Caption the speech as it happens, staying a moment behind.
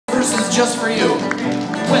is just for you.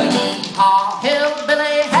 Well, yee-haw,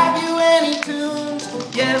 hillbilly, have you any tunes?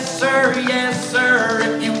 Yes, sir,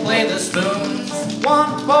 if you play the spoons.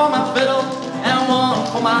 One for my fiddle, and one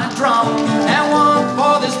for my drum, and one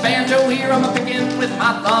for this banjo here I'm a-picking with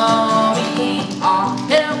my thumb. Yee-haw,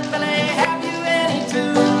 hillbilly, have you any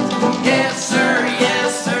tunes? Yes, sir,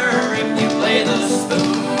 if you play the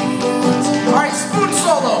spoons. All right, spoon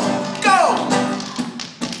solo, go!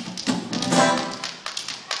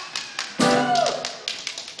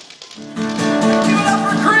 Give it up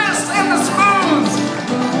for Chris and the spoons!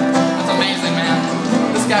 That's amazing,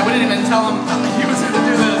 man. This guy, we didn't even tell him he was going to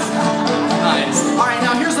do this. Nice. All right,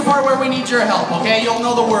 now here's the part where we need your help, okay? You'll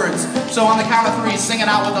know the words. So on the count of 3, sing it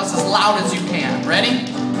out with us as loud as you can. Ready?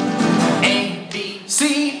 A, B,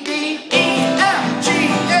 C, D, E, F, G,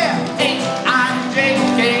 yeah. H, I, J,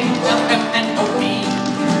 K, L, M, N, O, P,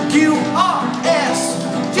 Q, R, S,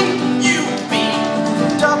 T, U, V,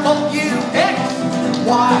 W, X,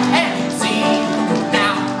 Y, and Z.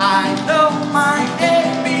 Now I know my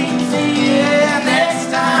ABC, and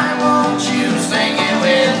next time won't you sing it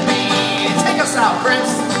with me? Take us out, Chris.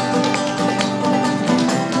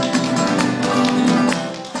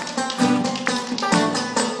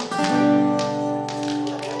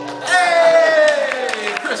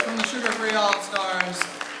 Hey! Chris from the Sugar Free Allstars.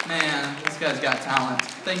 Man, this guy's got talent.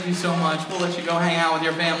 Thank you so much. We'll let you go hang out with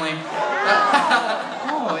your family.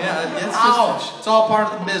 Oh, yeah. It's all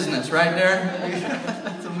part of the business, right there?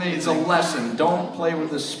 That's amazing. It's a lesson. Don't play with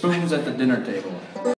the spoons at the dinner table.